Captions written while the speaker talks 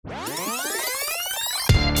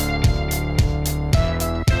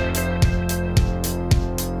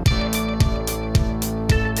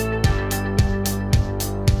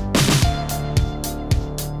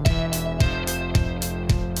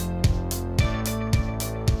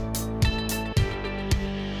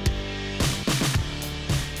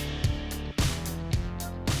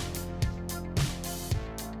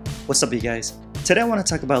What's up, you guys? Today I want to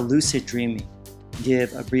talk about lucid dreaming,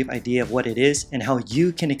 give a brief idea of what it is and how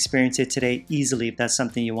you can experience it today easily if that's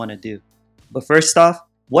something you want to do. But first off,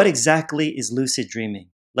 what exactly is lucid dreaming?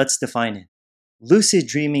 Let's define it. Lucid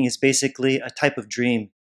dreaming is basically a type of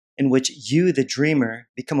dream in which you, the dreamer,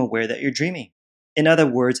 become aware that you're dreaming. In other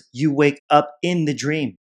words, you wake up in the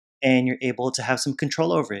dream and you're able to have some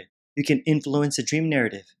control over it. You can influence the dream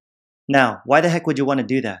narrative. Now, why the heck would you want to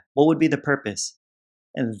do that? What would be the purpose?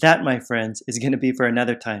 And that, my friends, is going to be for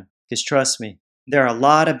another time. Because trust me, there are a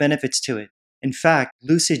lot of benefits to it. In fact,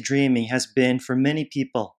 lucid dreaming has been, for many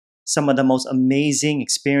people, some of the most amazing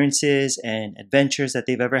experiences and adventures that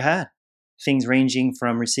they've ever had. Things ranging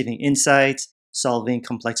from receiving insights, solving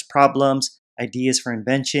complex problems, ideas for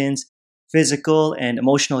inventions, physical and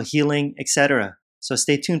emotional healing, etc. So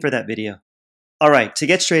stay tuned for that video. Alright, to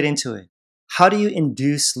get straight into it, how do you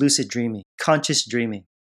induce lucid dreaming, conscious dreaming?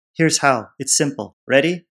 Here's how. It's simple.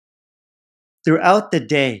 Ready? Throughout the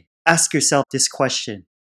day, ask yourself this question.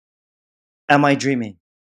 Am I dreaming?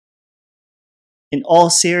 In all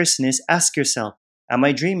seriousness, ask yourself, am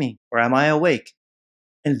I dreaming or am I awake?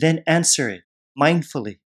 And then answer it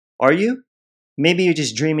mindfully. Are you? Maybe you're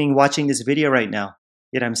just dreaming watching this video right now.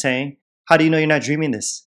 You know what I'm saying? How do you know you're not dreaming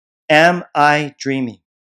this? Am I dreaming?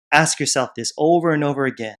 Ask yourself this over and over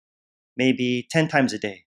again. Maybe 10 times a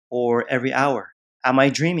day or every hour. Am I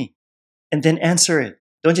dreaming? And then answer it.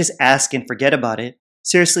 Don't just ask and forget about it.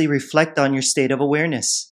 Seriously reflect on your state of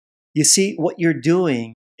awareness. You see, what you're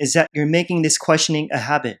doing is that you're making this questioning a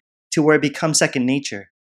habit to where it becomes second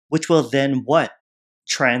nature, which will then what?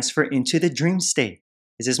 Transfer into the dream state.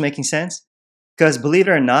 Is this making sense? Because believe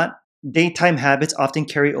it or not, daytime habits often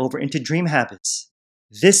carry over into dream habits.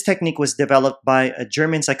 This technique was developed by a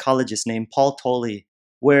German psychologist named Paul Tolley,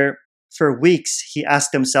 where for weeks he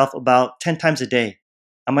asked himself about 10 times a day,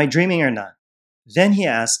 am I dreaming or not? Then he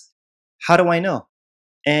asked, how do I know?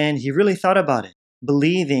 And he really thought about it,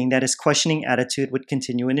 believing that his questioning attitude would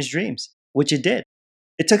continue in his dreams, which it did.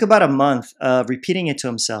 It took about a month of repeating it to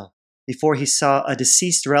himself before he saw a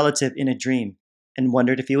deceased relative in a dream and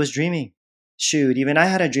wondered if he was dreaming. Shoot, even I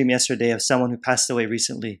had a dream yesterday of someone who passed away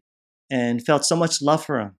recently and felt so much love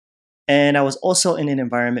for him. And I was also in an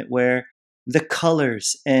environment where the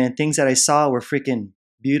colors and things that I saw were freaking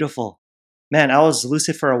beautiful. Man, I was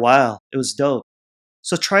lucid for a while. It was dope.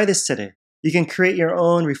 So try this today. You can create your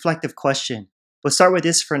own reflective question, but start with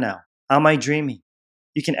this for now. Am I dreaming?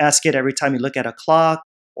 You can ask it every time you look at a clock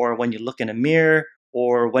or when you look in a mirror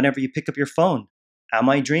or whenever you pick up your phone. Am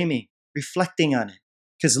I dreaming? Reflecting on it.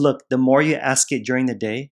 Because look, the more you ask it during the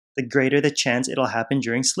day, the greater the chance it'll happen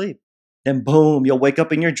during sleep. Then boom, you'll wake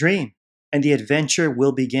up in your dream and the adventure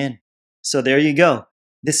will begin. So there you go.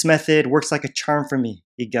 This method works like a charm for me,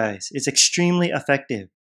 you guys. It's extremely effective.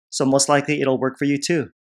 So most likely it'll work for you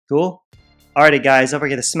too. Cool? Alrighty guys, don't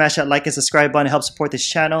forget to smash that like and subscribe button to help support this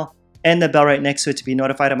channel and the bell right next to it to be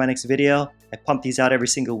notified of my next video. I pump these out every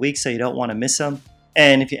single week so you don't want to miss them.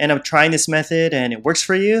 And if you end up trying this method and it works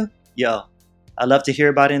for you, yo, I'd love to hear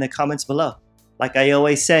about it in the comments below. Like I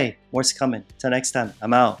always say, more's coming. Till next time,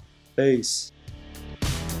 I'm out. Peace.